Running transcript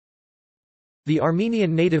The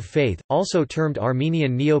Armenian native faith, also termed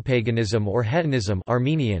Armenian neopaganism or hedonism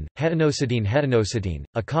Armenian, hedonosidine,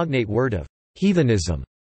 a cognate word of heathenism,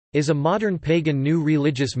 is a modern pagan new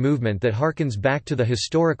religious movement that harkens back to the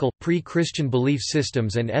historical, pre-Christian belief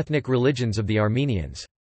systems and ethnic religions of the Armenians.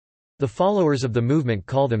 The followers of the movement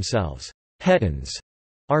call themselves hetons,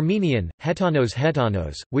 Armenian,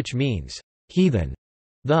 hetanos, which means heathen,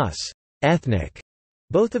 thus ethnic,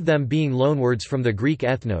 both of them being loanwords from the Greek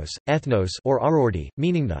ethnos or arordi,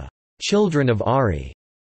 meaning the children of Ari,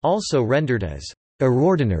 also rendered as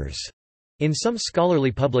Arordiners. In some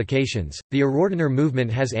scholarly publications, the Arordiner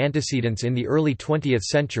movement has antecedents in the early 20th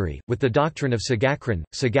century, with the doctrine of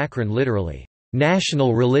Sagakran literally,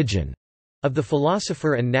 national religion, of the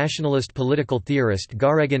philosopher and nationalist political theorist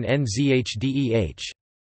Garegin Nzhdeh.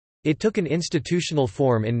 It took an institutional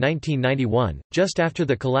form in 1991, just after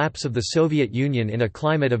the collapse of the Soviet Union in a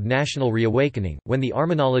climate of national reawakening, when the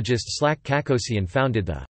Armenologist Slak Kakosian founded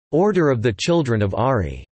the Order of the Children of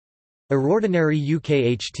Ari, Arordinary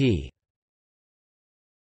Ukht.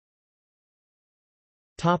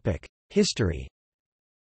 History.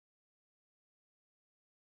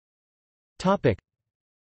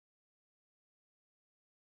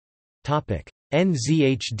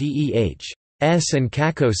 Nzhdeh S and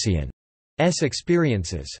Kakosian S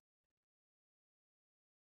experiences.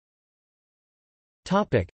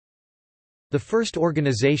 The first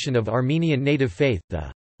organization of Armenian native faith,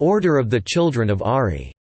 the Order of the Children of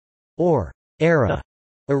Ari, or ERA,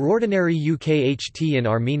 Arordinary Ukht in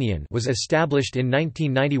Armenian, was established in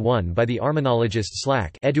 1991 by the Armenologist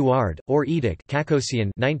Slak Eduard, or Edek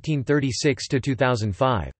Kakosian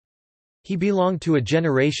 (1936–2005). He belonged to a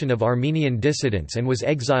generation of Armenian dissidents and was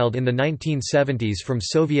exiled in the 1970s from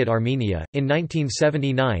Soviet Armenia. In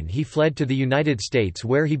 1979, he fled to the United States,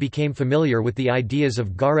 where he became familiar with the ideas of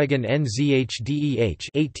Garegin Nzhdeh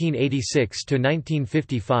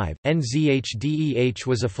 (1886–1955). Nzhdeh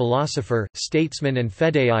was a philosopher, statesman, and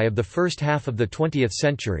fedai of the first half of the 20th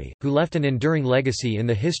century, who left an enduring legacy in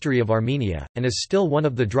the history of Armenia, and is still one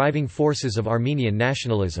of the driving forces of Armenian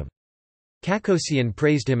nationalism. Kakosian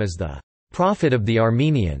praised him as the prophet of the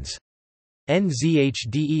Armenians.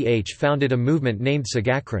 Nzhdeh founded a movement named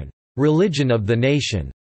Sagakran, religion of the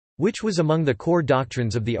nation, which was among the core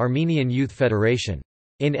doctrines of the Armenian Youth Federation.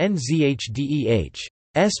 In Nzhdeh's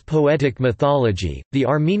poetic mythology, the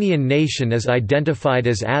Armenian nation is identified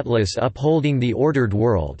as Atlas upholding the ordered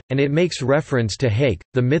world, and it makes reference to Haik,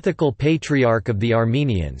 the mythical patriarch of the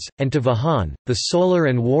Armenians, and to Vahan, the solar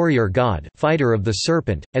and warrior god, fighter of the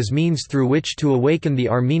serpent, as means through which to awaken the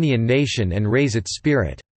Armenian nation and raise its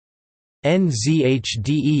spirit.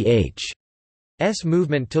 Nzhdeh's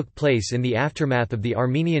movement took place in the aftermath of the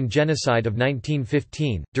Armenian genocide of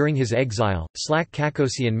 1915. During his exile, Slak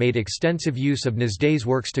Kakosian made extensive use of Nzdeh's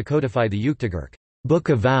works to codify the Yuktagurk, Book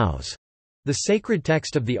of Vows, the sacred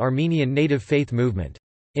text of the Armenian native faith movement.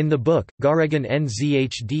 In the book, Garegin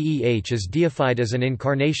Nzhdeh is deified as an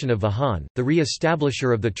incarnation of Vahan, the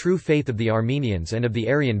re-establisher of the true faith of the Armenians and of the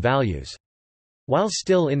Aryan values. While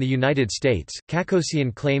still in the United States,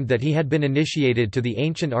 Kakosian claimed that he had been initiated to the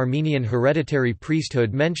ancient Armenian hereditary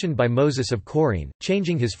priesthood mentioned by Moses of Chorene,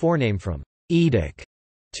 changing his forename from Edek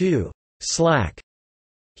to Slak.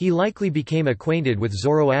 He likely became acquainted with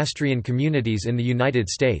Zoroastrian communities in the United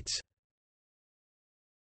States.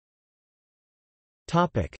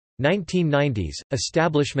 1990s,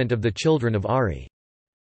 establishment of the Children of Ari.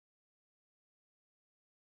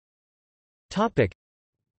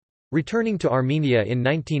 Returning to Armenia in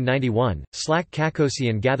 1991, Slak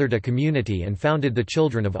Kakosian gathered a community and founded the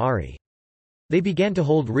Children of Ari. They began to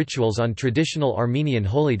hold rituals on traditional Armenian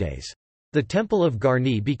holydays. The Temple of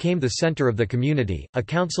Garni became the center of the community. A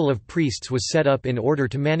council of priests was set up in order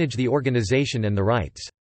to manage the organization and the rites.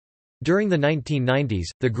 During the 1990s,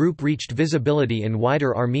 the group reached visibility in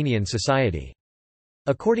wider Armenian society.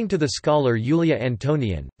 According to the scholar Yulia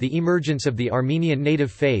Antonian, the emergence of the Armenian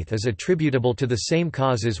native faith is attributable to the same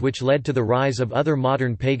causes which led to the rise of other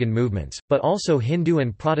modern pagan movements, but also Hindu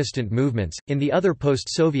and Protestant movements. In the other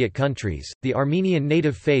post-Soviet countries, the Armenian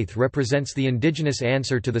native faith represents the indigenous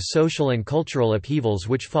answer to the social and cultural upheavals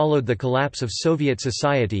which followed the collapse of Soviet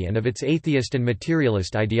society and of its atheist and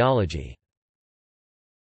materialist ideology.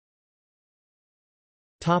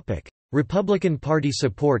 Republican Party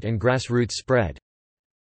support and grassroots spread.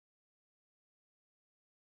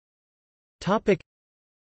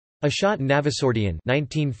 Ashat Navasordian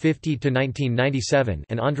 (1950–1997)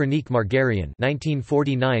 and Andronik Margarian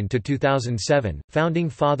 (1949–2007), founding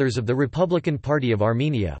fathers of the Republican Party of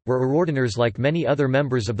Armenia, were Arordiners like many other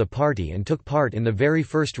members of the party and took part in the very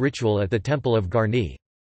first ritual at the Temple of Garni.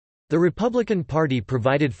 The Republican Party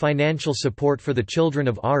provided financial support for the children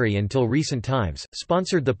of Ari until recent times,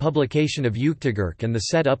 sponsored the publication of Yuktagurk and the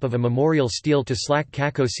set-up of a memorial stele to Slak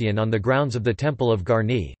Kakosian on the grounds of the Temple of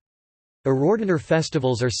Garni. Arordinar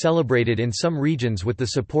festivals are celebrated in some regions with the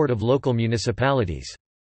support of local municipalities.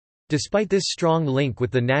 Despite this strong link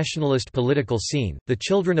with the nationalist political scene, the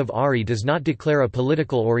children of Ari does not declare a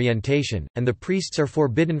political orientation, and the priests are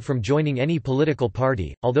forbidden from joining any political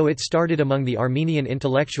party. Although it started among the Armenian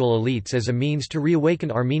intellectual elites as a means to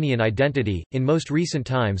reawaken Armenian identity, in most recent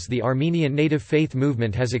times the Armenian native faith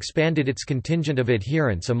movement has expanded its contingent of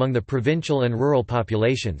adherents among the provincial and rural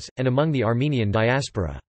populations, and among the Armenian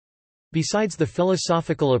diaspora. Besides the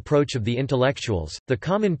philosophical approach of the intellectuals, the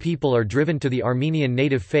common people are driven to the Armenian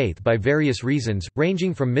native faith by various reasons,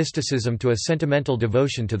 ranging from mysticism to a sentimental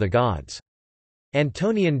devotion to the gods.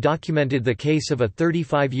 Antonian documented the case of a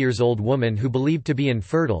 35-year-old woman who believed to be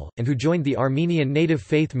infertile, and who joined the Armenian native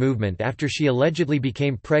faith movement after she allegedly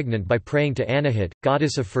became pregnant by praying to Anahit,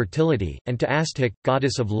 goddess of fertility, and to Astik,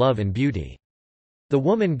 goddess of love and beauty. The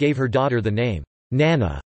woman gave her daughter the name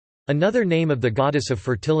Nana, another name of the goddess of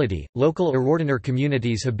fertility. Local Arordinar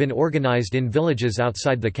communities have been organized in villages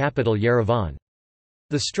outside the capital Yerevan.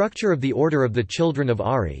 The structure of the Order of the Children of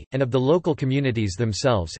Ari, and of the local communities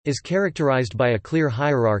themselves, is characterized by a clear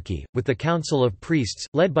hierarchy, with the Council of Priests,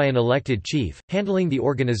 led by an elected chief, handling the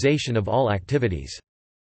organization of all activities.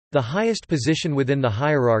 The highest position within the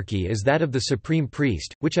hierarchy is that of the Supreme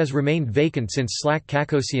Priest, which has remained vacant since Slak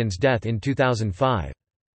Kakosian's death in 2005.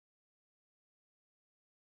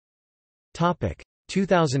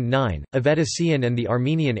 2009, Avedisian and the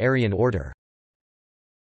Armenian Aryan Order.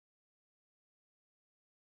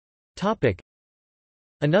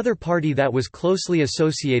 Another party that was closely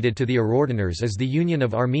associated to the Arordinars is the Union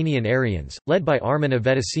of Armenian Aryans, led by Armen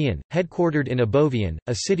Avedisian, headquartered in Abovian,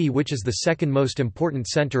 a city which is the second most important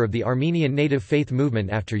center of the Armenian native faith movement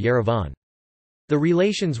after Yerevan. The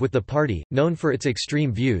relations with the party, known for its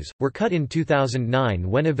extreme views, were cut in 2009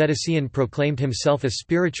 when Avedisian proclaimed himself a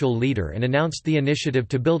spiritual leader and announced the initiative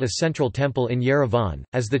to build a central temple in Yerevan.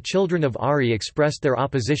 As the children of Ari expressed their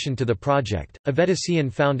opposition to the project,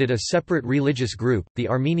 Avedisian founded a separate religious group, the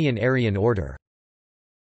Armenian Aryan Order.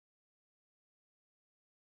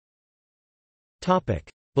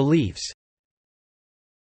 Beliefs.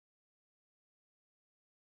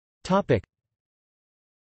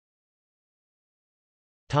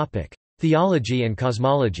 Theology and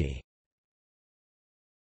cosmology.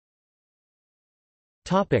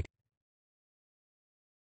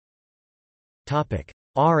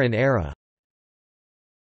 R and era.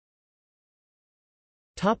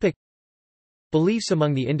 Beliefs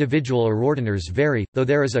among the individual Arordinars vary, though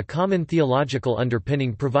there is a common theological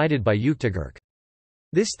underpinning provided by Yuktagurk.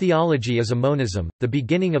 This theology is a monism. The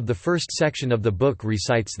beginning of the first section of the book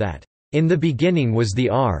recites that, "In the beginning was the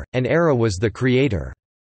R, and Era was the Creator."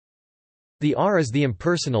 The R is the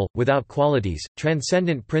impersonal, without qualities,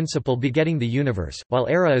 transcendent principle begetting the universe, while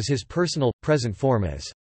Era is his personal, present form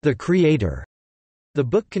as the Creator. The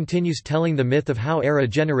book continues telling the myth of how Era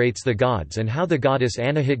generates the gods and how the goddess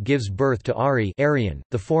Anahit gives birth to Ari, Aryan,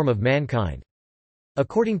 the form of mankind.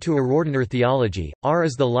 According to Arordinar theology, R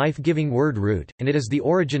is the life-giving word root, and it is the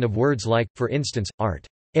origin of words like, for instance, art,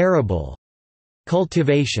 arable,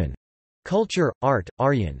 cultivation, culture, art,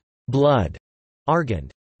 Aryan, blood, argand,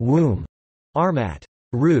 womb, Armat,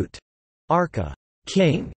 root, Arka,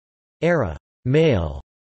 king, Era, male,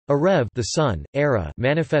 Arev, the son, Era,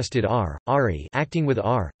 manifested R, Ari, acting with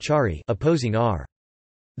R, Chari, opposing R.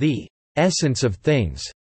 The essence of things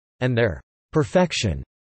and their perfection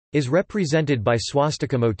is represented by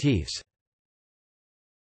swastika motifs.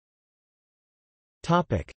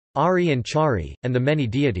 Topic: Ari and Chari and the many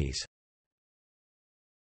deities.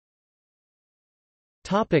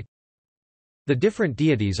 Topic: The different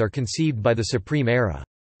deities are conceived by the Supreme Era.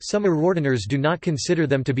 Some Arordinars do not consider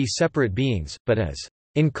them to be separate beings, but as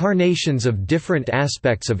incarnations of different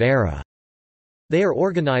aspects of Era. They are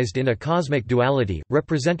organized in a cosmic duality,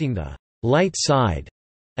 representing the light side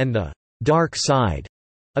and the dark side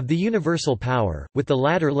of the universal power, with the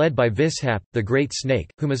latter led by Vishap, the great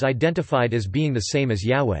snake, whom is identified as being the same as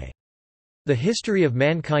Yahweh. The history of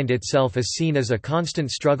mankind itself is seen as a constant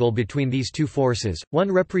struggle between these two forces,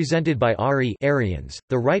 one represented by Ari, Aryans,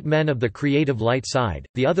 the right men of the creative light side,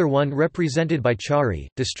 the other one represented by Chari,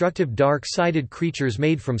 destructive dark-sided creatures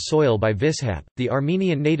made from soil by Vishap. The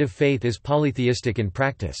Armenian native faith is polytheistic in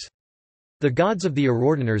practice. The gods of the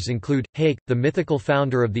Arordiners include, Haik, the mythical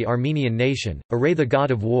founder of the Armenian nation, Aray the god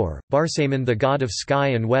of war, Barsaman the god of sky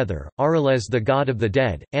and weather, Arales the god of the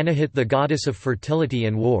dead, Anahit the goddess of fertility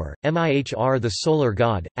and war, Mihr the solar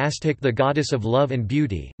god, Astik the goddess of love and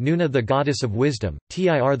beauty, Nuna the goddess of wisdom,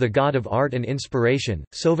 Tir the god of art and inspiration,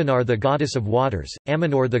 Sovanar the goddess of waters,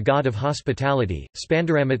 Amanor the god of hospitality,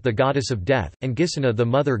 Spandaramit the goddess of death, and Gisana the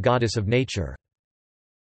mother goddess of nature.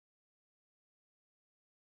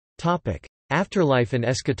 Afterlife and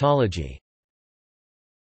eschatology.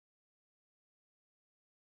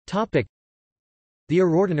 The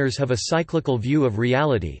Arordiners have a cyclical view of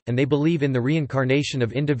reality, and they believe in the reincarnation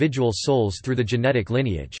of individual souls through the genetic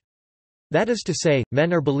lineage. That is to say,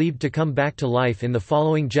 men are believed to come back to life in the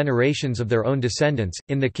following generations of their own descendants,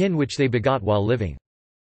 in the kin which they begot while living.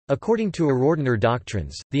 According to Arordiner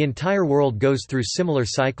doctrines, the entire world goes through similar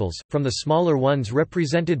cycles, from the smaller ones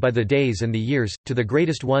represented by the days and the years, to the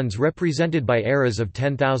greatest ones represented by eras of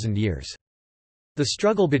 10,000 years. The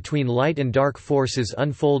struggle between light and dark forces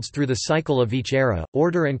unfolds through the cycle of each era.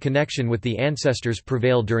 Order and connection with the ancestors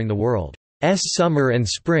prevail during the world's summer and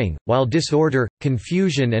spring, while disorder,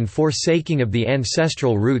 confusion and forsaking of the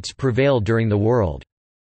ancestral roots prevail during the world's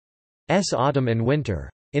autumn and winter.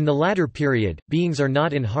 In the latter period, beings are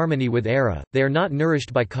not in harmony with era, they are not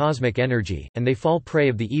nourished by cosmic energy, and they fall prey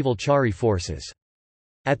of the evil Chari forces.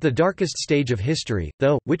 At the darkest stage of history,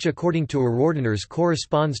 though, which according to Arordiners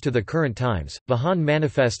corresponds to the current times, Vahan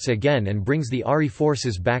manifests again and brings the Ari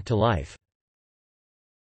forces back to life.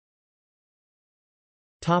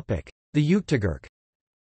 The Yuktagurk.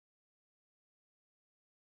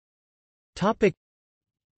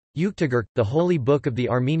 Yuktagurk, the holy book of the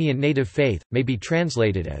Armenian native faith, may be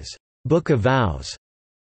translated as Book of Vows.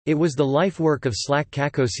 It was the life work of Slak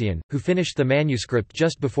Kakosian, who finished the manuscript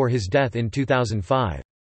just before his death in 2005.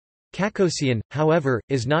 Kakosian, however,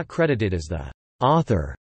 is not credited as the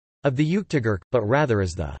author of the Yuktagurk, but rather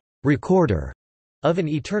as the recorder of an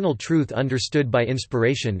eternal truth understood by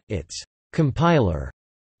inspiration, its compiler,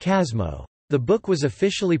 Kasmo. The book was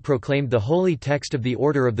officially proclaimed the holy text of the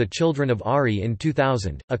Order of the Children of Ari in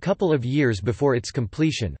 2000, a couple of years before its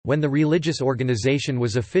completion. When the religious organization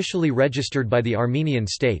was officially registered by the Armenian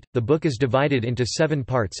state, the book is divided into 7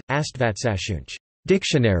 parts: Astvatsashunch,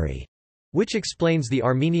 dictionary, which explains the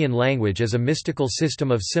Armenian language as a mystical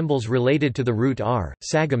system of symbols related to the root R;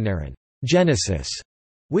 Sagamnaran, Genesis,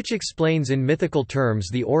 which explains in mythical terms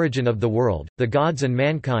the origin of the world, the gods and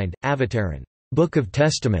mankind; Avataran, Book of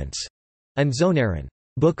Testaments, and Zonaran,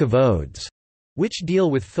 Book of Odes, which deal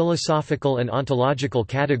with philosophical and ontological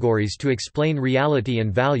categories to explain reality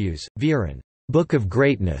and values; Viran, Book of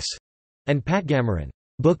Greatness, and Patgamaran,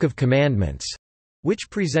 Book of Commandments, which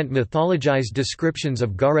present mythologized descriptions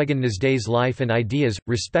of Garegan Nizday's life and ideas,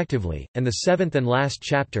 respectively; and the 7th and last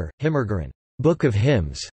chapter, Himmergaran, Book of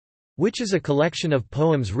Hymns, which is a collection of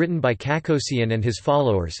poems written by Kakosian and his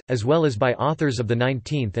followers, as well as by authors of the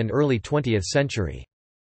 19th and early 20th century.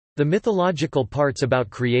 The mythological parts about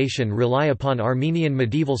creation rely upon Armenian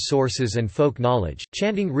medieval sources and folk knowledge.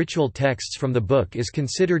 Chanting ritual texts from the book is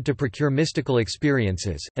considered to procure mystical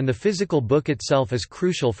experiences, and the physical book itself is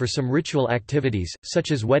crucial for some ritual activities,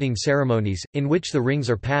 such as wedding ceremonies, in which the rings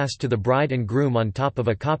are passed to the bride and groom on top of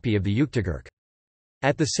a copy of the Yuktagurk.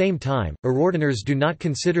 At the same time, Arordiners do not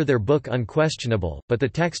consider their book unquestionable, but the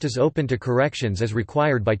text is open to corrections as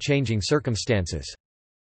required by changing circumstances.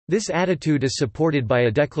 This attitude is supported by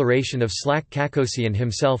a declaration of Slak Kakosian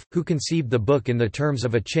himself, who conceived the book in the terms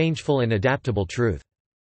of a changeful and adaptable truth.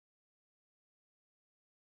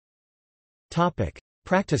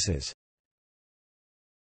 Practices.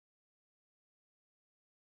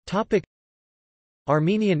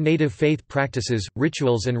 Armenian native faith practices,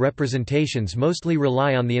 rituals and representations mostly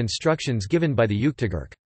rely on the instructions given by the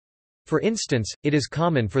Yuktagurk. For instance, it is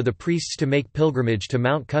common for the priests to make pilgrimage to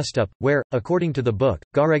Mount Kustup, where, according to the book,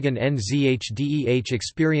 Garegan Nzdeh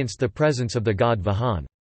experienced the presence of the god Vahan.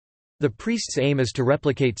 The priest's aim is to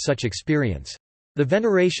replicate such experience. The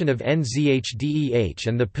veneration of Nzdeh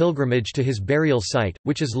and the pilgrimage to his burial site,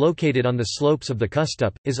 which is located on the slopes of the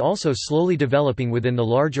Kustup, is also slowly developing within the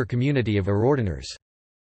larger community of Arordiners.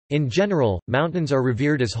 In general, mountains are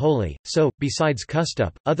revered as holy, so, besides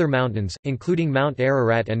Kustup, other mountains, including Mount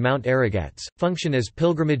Ararat and Mount Aragats, function as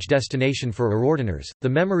pilgrimage destination for Arordiners. The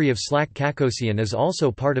memory of Slak Kakosian is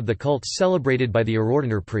also part of the cults celebrated by the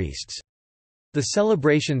Arordiner priests. The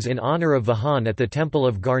celebrations in honor of Vahan at the Temple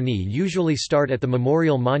of Garni usually start at the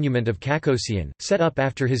memorial monument of Kakosian, set up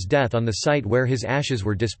after his death on the site where his ashes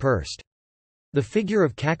were dispersed. The figure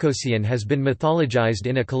of Kakosian has been mythologized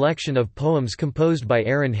in a collection of poems composed by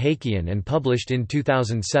Aaron Hakian and published in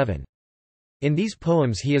 2007. In these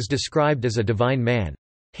poems he is described as a divine man.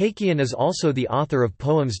 Hakian is also the author of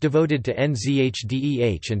poems devoted to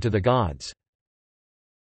Nzdeh and to the gods.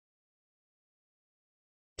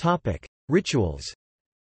 Rituals.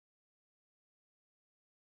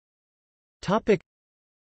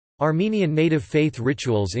 Armenian native faith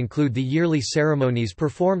rituals include the yearly ceremonies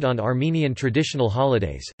performed on Armenian traditional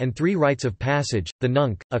holidays, and 3 rites of passage, the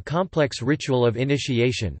nunk, a complex ritual of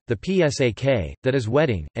initiation, the psak, that is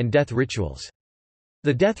wedding, and death rituals.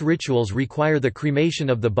 The death rituals require the cremation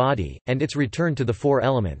of the body, and its return to the 4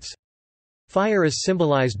 elements. Fire is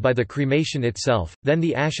symbolized by the cremation itself, then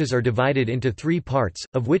the ashes are divided into 3 parts,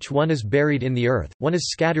 of which one is buried in the earth, one is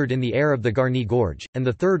scattered in the air of the Garni Gorge, and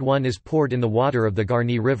the third one is poured in the water of the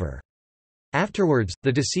Garni River. Afterwards,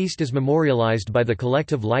 the deceased is memorialized by the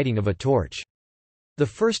collective lighting of a torch. The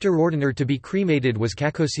first Erordiner to be cremated was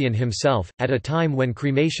Kakosian himself, at a time when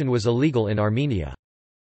cremation was illegal in Armenia.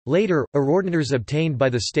 Later, Erordiners obtained by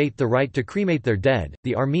the state the right to cremate their dead.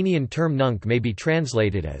 The Armenian term nunk may be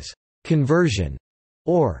translated as conversion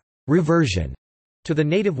or reversion to the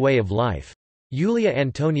native way of life. Yulia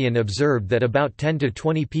Antonian observed that about 10 to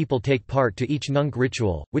 20 people take part to each nunk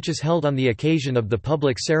ritual, which is held on the occasion of the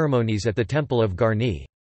public ceremonies at the Temple of Garni.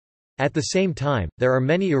 At the same time, there are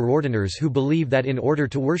many Erordiners who believe that in order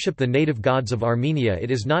to worship the native gods of Armenia it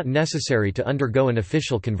is not necessary to undergo an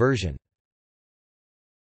official conversion.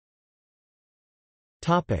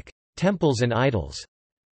 Temples and idols.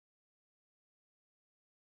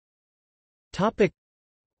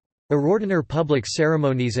 Erordiner public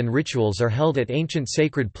ceremonies and rituals are held at ancient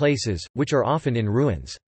sacred places, which are often in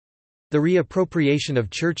ruins. The reappropriation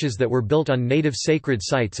of churches that were built on native sacred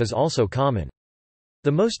sites is also common.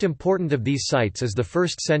 The most important of these sites is the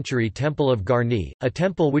 1st-century Temple of Garni, a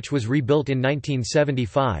temple which was rebuilt in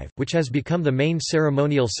 1975, which has become the main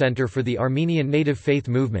ceremonial center for the Armenian native faith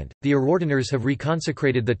movement. The Erordiners have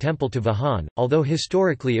reconsecrated the temple to Vahan, although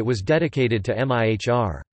historically it was dedicated to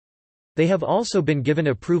Mihr. They have also been given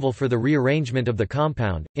approval for the rearrangement of the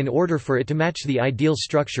compound, in order for it to match the ideal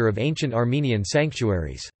structure of ancient Armenian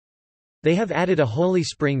sanctuaries. They have added a holy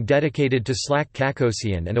spring dedicated to Slak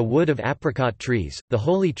Kakosian and a wood of apricot trees, the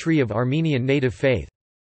holy tree of Armenian native faith.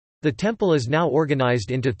 The temple is now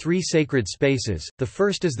organized into 3 sacred spaces, the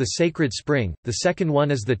first is the sacred spring, the second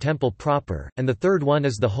one is the temple proper, and the third one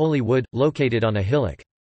is the holy wood, located on a hillock.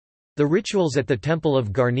 The rituals at the Temple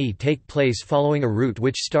of Garni take place following a route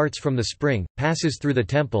which starts from the spring, passes through the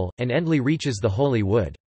temple, and endly reaches the holy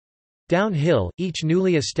wood. Downhill, each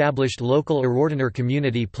newly established local Erordiner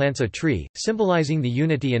community plants a tree, symbolizing the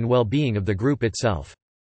unity and well-being of the group itself.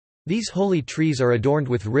 These holy trees are adorned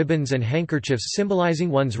with ribbons and handkerchiefs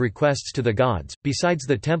symbolizing one's requests to the gods. Besides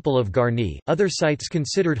the Temple of Garni, other sites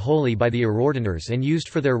considered holy by the Erordiners and used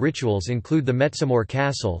for their rituals include the Metsamor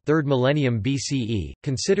Castle, 3rd millennium BCE,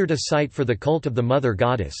 considered a site for the cult of the mother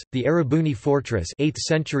goddess; the Erebuni Fortress, 8th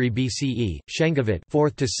century BCE; Shengavit,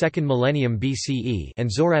 4th to 2nd millennium BCE, and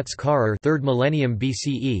Zorat's Karar, 3rd millennium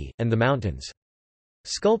BCE, and the mountains.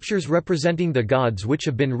 Sculptures representing the gods which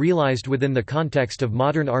have been realized within the context of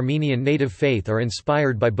modern Armenian native faith are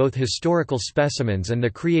inspired by both historical specimens and the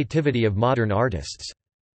creativity of modern artists.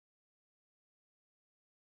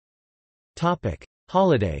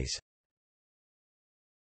 Holidays.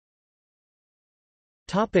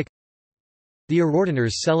 The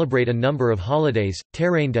Erordiners celebrate a number of holidays: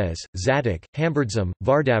 Terendes, Zadok, Hamburdzum,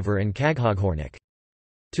 Vardavar and Kaghaghornik.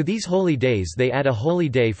 To these holy days they add a holy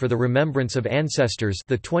day for the remembrance of ancestors,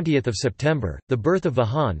 the 20th of September, the birth of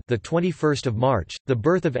Vahan, the 21st of March, the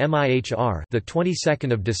birth of Mihr, the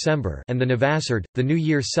 22nd of December, and the Navasard, the new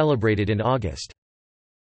year celebrated in August.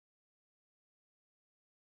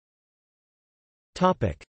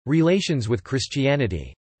 Topic: Relations with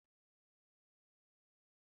Christianity.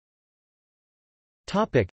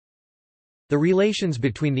 Topic: The relations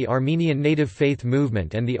between the Armenian native faith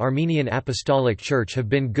movement and the Armenian Apostolic Church have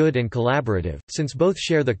been good and collaborative, since both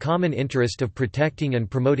share the common interest of protecting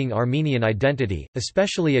and promoting Armenian identity,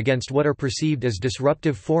 especially against what are perceived as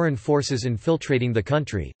disruptive foreign forces infiltrating the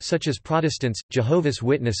country, such as Protestants, Jehovah's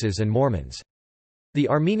Witnesses and Mormons. The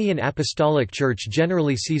Armenian Apostolic Church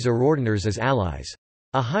generally sees Erordiners as allies.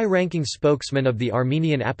 A high-ranking spokesman of the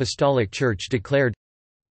Armenian Apostolic Church declared,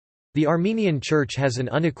 "The Armenian Church has an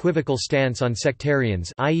unequivocal stance on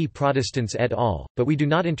sectarians, i.e. Protestants et al., but we do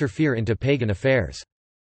not interfere into pagan affairs."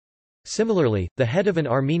 Similarly, the head of an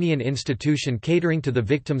Armenian institution catering to the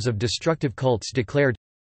victims of destructive cults declared,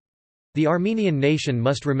 "The Armenian nation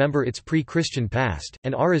must remember its pre-Christian past,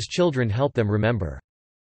 and are as children help them remember."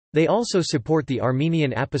 They also support the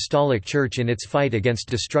Armenian Apostolic Church in its fight against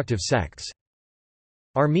destructive sects.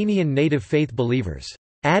 Armenian native faith believers.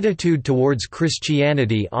 attitude towards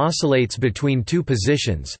Christianity oscillates between two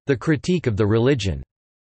positions, the critique of the religion's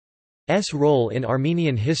role in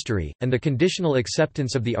Armenian history, and the conditional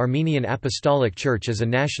acceptance of the Armenian Apostolic Church as a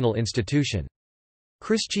national institution.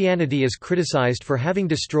 Christianity is criticized for having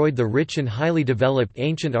destroyed the rich and highly developed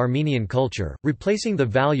ancient Armenian culture, replacing the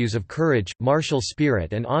values of courage, martial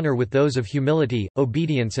spirit and honor with those of humility,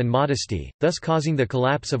 obedience and modesty, thus causing the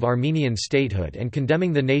collapse of Armenian statehood and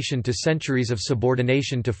condemning the nation to centuries of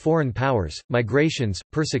subordination to foreign powers, migrations,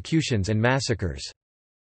 persecutions and massacres.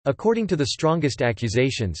 According to the strongest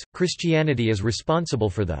accusations, Christianity is responsible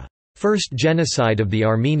for the first genocide of the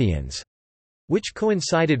Armenians, which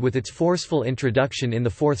coincided with its forceful introduction in the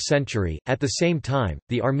 4th century. At the same time,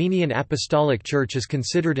 the Armenian Apostolic Church is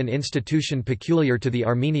considered an institution peculiar to the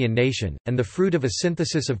Armenian nation, and the fruit of a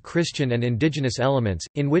synthesis of Christian and indigenous elements,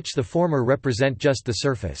 in which the former represent just the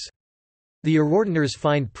surface. The Irordiners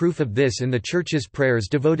find proof of this in the Church's prayers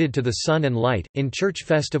devoted to the sun and light, in church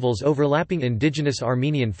festivals overlapping indigenous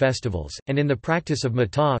Armenian festivals, and in the practice of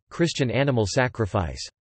matah, Christian animal sacrifice.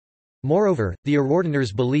 Moreover, the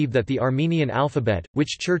Irordiners believe that the Armenian alphabet,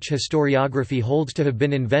 which church historiography holds to have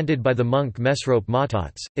been invented by the monk Mesrop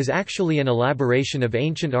Matats, is actually an elaboration of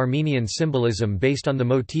ancient Armenian symbolism based on the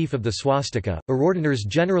motif of the swastika. Irordiners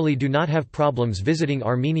generally do not have problems visiting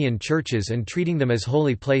Armenian churches and treating them as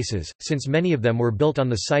holy places, since many of them were built on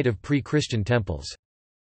the site of pre-Christian temples.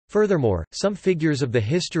 Furthermore, some figures of the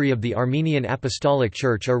history of the Armenian Apostolic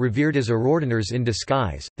Church are revered as Irordiners in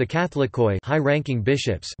disguise: the Catholicoi, high-ranking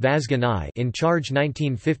bishops Vazganai in charge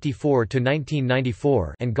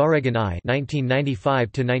 1954–1994 and Gareganai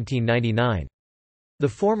 1995–1999. The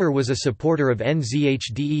former was a supporter of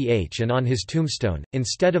Nzdeh and on his tombstone,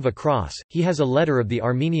 instead of a cross, he has a letter of the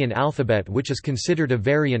Armenian alphabet which is considered a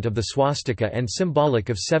variant of the swastika and symbolic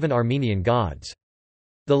of 7 Armenian gods.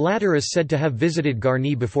 The latter is said to have visited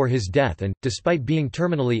Garni before his death and, despite being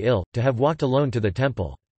terminally ill, to have walked alone to the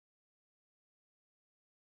temple.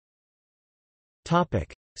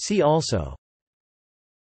 See also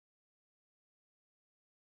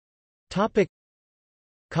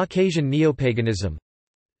Caucasian neopaganism,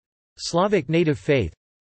 Slavic native faith,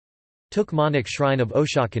 Tukmanik Shrine of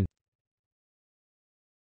Oshakhan.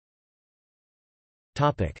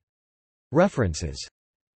 References.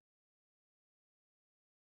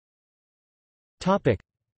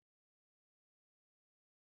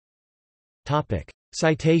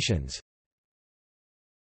 Citations.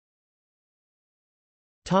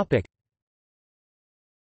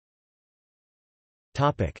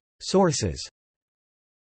 Sources.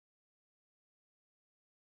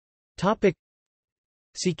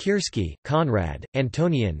 Siekierski, Konrad,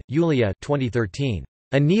 Antonian, Yulia 2013.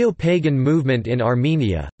 A Neo-Pagan Movement in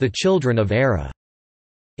Armenia, The Children of Era.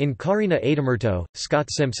 In Karina Adamerto, Scott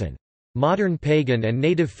Simpson. Modern Pagan and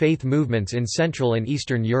Native Faith Movements in Central and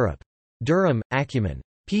Eastern Europe. Durham, Acumen.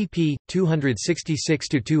 pp.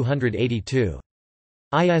 266–282.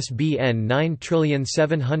 ISBN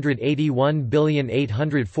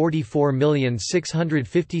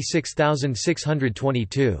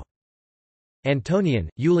 9781844656622. Antonian,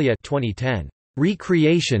 Yulia 2010.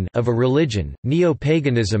 Recreation of a Religion,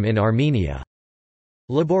 Neo-Paganism in Armenia.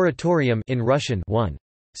 Laboratorium in Russian 1.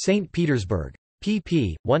 St. Petersburg.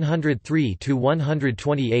 pp.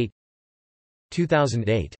 103–128.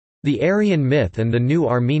 2008. The Aryan Myth and the New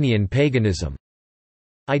Armenian Paganism.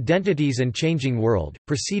 Identities and Changing World,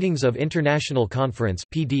 Proceedings of International Conference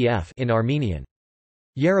PDF in Armenian.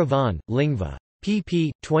 Yerevan, Lingva. pp.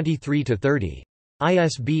 23–30.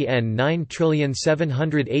 ISBN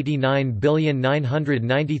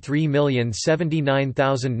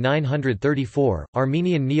 9789993079934.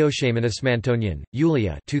 Armenian Neoshamanism. Antonian,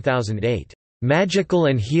 Yulia 2008. Magical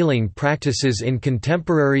and Healing Practices in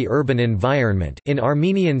Contemporary Urban Environment in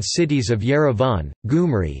Armenian Cities of Yerevan,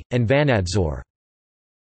 Gyumri, and Vanadzor.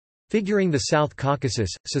 Figuring the South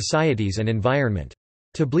Caucasus, Societies and Environment.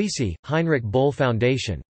 Tbilisi, Heinrich Böll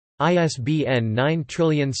Foundation. ISBN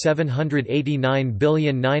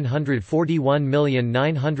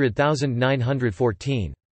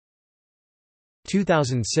 9789941940914.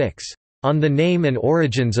 2006. On the Name and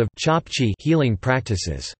Origins of Chapchi Healing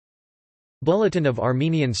Practices. Bulletin of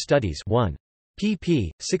Armenian Studies 1. pp.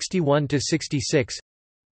 61–66.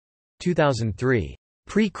 2003.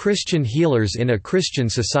 Pre-Christian Healers in a Christian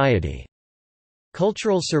Society.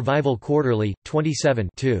 Cultural Survival Quarterly, 27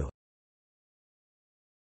 2.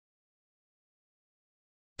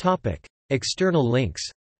 External links.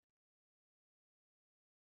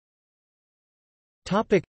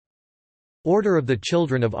 Order of the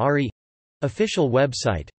Children of Ari — official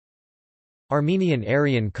website. Armenian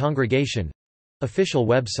Aryan Congregation — official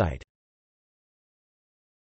website.